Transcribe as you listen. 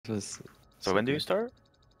was So when do you start?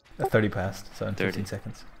 30 past, so in 30. 15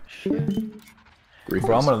 seconds.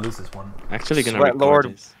 Bro, I'm gonna lose this one. actually gonna Sweat record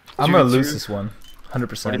Lord. this. I'm gonna 2v2. lose this one,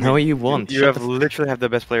 100%. No, you won't. You Shut have the literally have the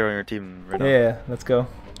best player on your team right now. Yeah, let's go.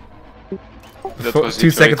 That was 2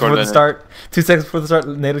 it, seconds before the recorded. start. 2 seconds before the start.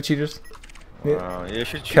 NATO cheaters. You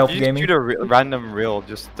should Kelp you Gaming. shoot a random reel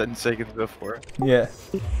just 10 seconds before. Yeah.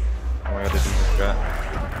 Oh my god, this is great.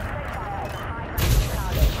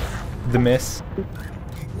 The miss.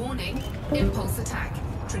 Warning, impulse attack.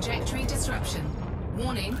 Trajectory disruption.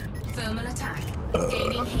 Warning, thermal attack.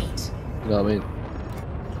 Gaining heat. You know what I mean?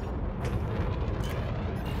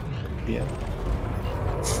 Yeah.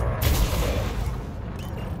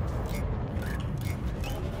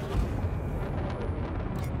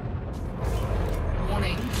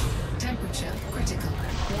 Warning, temperature critical.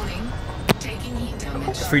 Warning, taking heat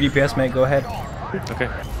damage. 3 DPS, mate. Go ahead. Okay.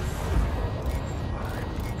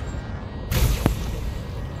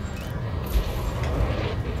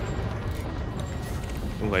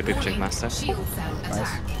 Ooh, I big check master. Shield cell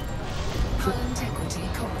attack. Hull integrity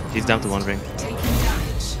compromised. He's down to 1 ring. Taking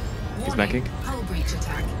damage. He's backing. Hull breach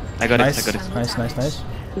attack. I got Nice. it. I got it. Nice, nice, nice.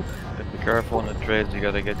 Be careful on the trades, you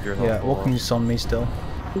gotta get your health. Yeah, walking's on me still.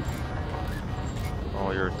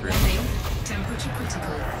 Oh, you're 3. Warning, temperature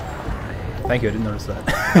critical. Thank you, I didn't notice that.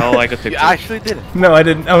 Oh, I got You picture. actually did it. No, I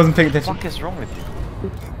didn't. I wasn't paying What the attention. fuck is wrong with you?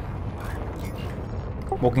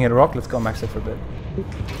 Walking hit a rock. Let's go max it for a bit.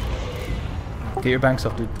 Get your banks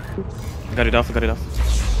off, dude. Got it off. Got it off.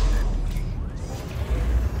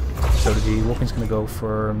 So did he. Walking's gonna go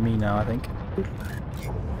for me now, I think.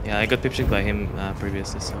 Yeah, I got pip checked by him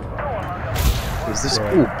previously. So Is this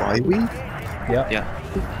Right. cool by week? Yeah. yeah.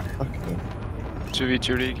 Okay.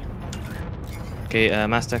 2v2 league. Okay,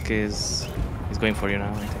 Mastak is going for you now.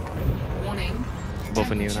 I think. Warning, Both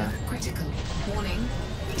of you now. temperature critical. Warning,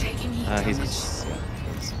 taking heat He's. damage. Yeah,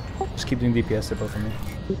 he's Just keep doing DPS, they're both of me.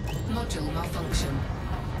 Module malfunction.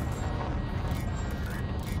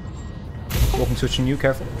 Walking switching you,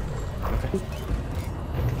 careful. okay.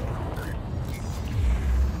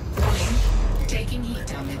 Warning, taking heat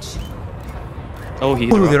damage. Oh, he.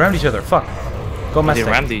 Ooh, they rammed each other. Fuck. Go They Mastek.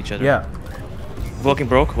 rammed each other. Yeah. Walking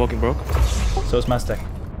broke. Walking broke. So it's Mastek.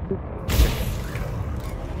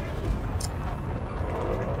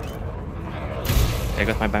 I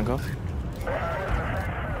got my bank off.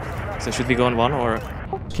 So should we go on 1 or?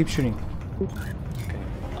 Keep shooting.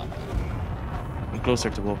 I'm closer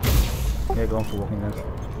to walk. Yeah, go on for walking then.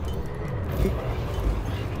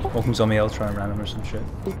 Walking's on me, I'll try and ram him or some shit.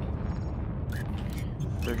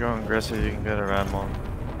 If you're going aggressive, you can get a ram on.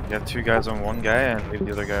 You have 2 guys on 1 guy and leave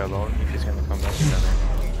the other guy alone if he's gonna come back together.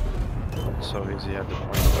 So easy at the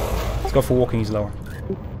point. Let's go for walking, he's lower.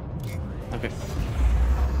 Okay.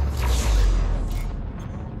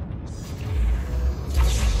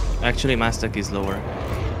 Actually, Mastak is lower.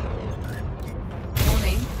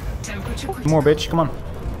 Warning, temperature critical. More, bitch, come on.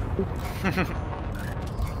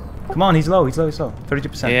 Come on, he's low, he's low, he's low.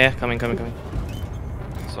 32%. Yeah, coming.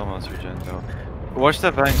 Someone's regen though. Watch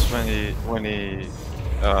the banks when he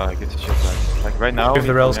gets his shit back. Like right now. Get rid of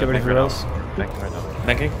the rails, he's get rid of the gonna rails. bank right now.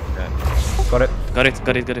 Banking. Okay. Got it. Got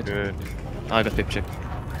it. Good. Oh, I got pip check.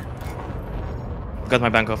 Got my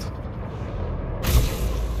bank off.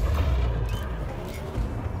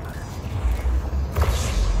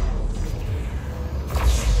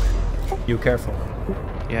 You careful.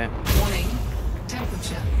 Yeah. Warning,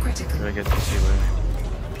 temperature critical. Gotta get to see where.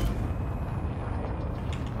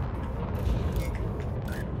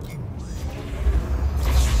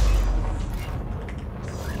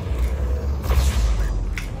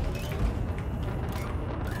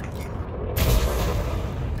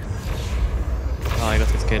 Oh, I got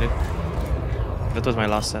cascaded. That was my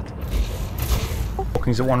last set.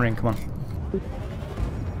 Walking's at 1 ring, come on.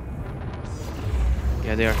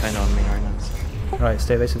 Yeah, they are kind of on me right now. Alright,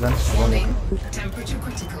 stay evasive then. Warning, temperature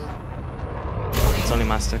critical. It's only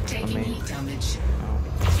Mastak on Taking me. heat damage.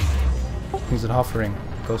 Oh. He's at half a ring.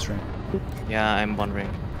 Ghost ring. Yeah, I'm 1 ring.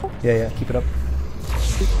 Yeah, keep it up.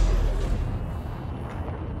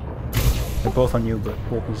 They're both on you, but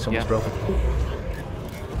walking's almost Yeah. broken.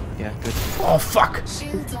 Yeah, good. Oh, fuck!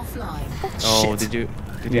 Shields offline. Oh, Shit. did you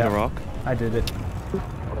Yeah. hit a rock? I did it.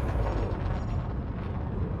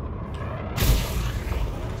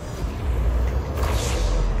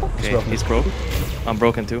 Okay, broken. he's broke. I'm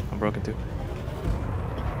broken too.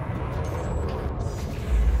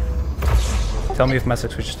 Tell me if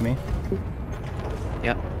Mastek switches to me.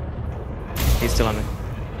 Yeah. He's still on me.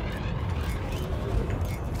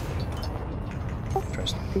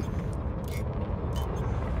 Trust.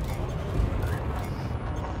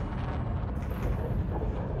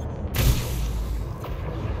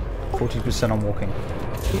 40% on walking.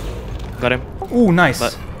 Got him. Ooh, nice.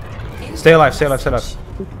 But- Stay alive, stay alive, stay alive.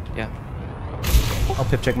 Yeah. I'll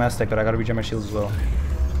pip check Mastic, but I gotta regen my shields as well.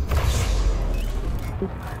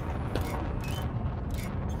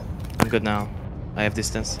 I'm good now. I have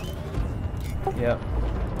distance. Yeah.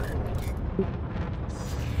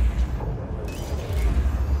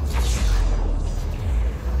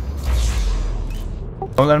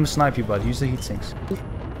 Don't let him snipe you, bud. Use the heat sinks.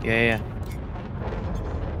 Yeah.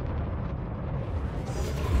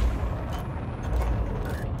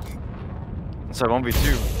 It's like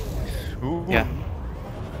 1v2. Ooh. Yeah.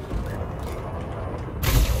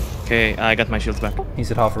 Okay, I got my shields back.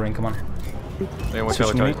 He's at half a ring, come on. Yeah, watch Switch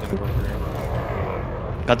out, to watch me. out. He's gonna go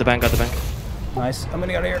for Got the bank, got the bank. Nice. I'm gonna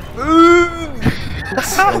get out of here.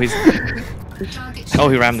 Oh, he's... Target Oh,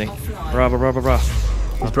 he rammed me. offline. Bro.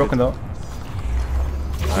 He's broken though.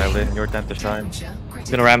 it. Alright, Lynn, your time to shine. Temperature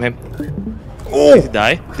critical. Gonna ram him. Did he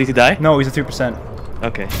die? Did he die? No, he's at 3%.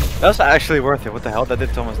 Okay. That's actually worth it. What the hell? That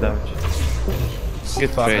did so much damage. Good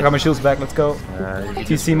Fuck. I trade. got my shields back, let's go. You can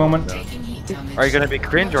TC moment. Taking heat damage. Are you gonna be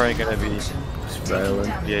cringe or are you gonna be Railing.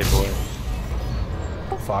 yeah boy?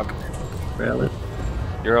 Fuck. Railing.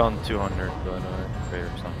 You're on 200 going or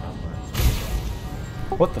something.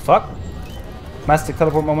 What the fuck? Mastic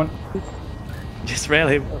teleport moment. Just rail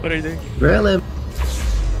him. What are you doing? Railing.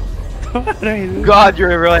 What are you doing? God,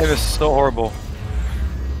 your real aim is so horrible.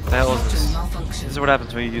 What the hell is Button this? malfunction. This is what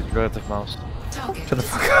happens when you use relative mouse. Target Shut the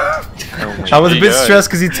fuck up. Oh my I was a bit God. stressed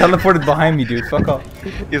because he teleported behind me, dude. Fuck off.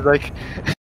 He's like,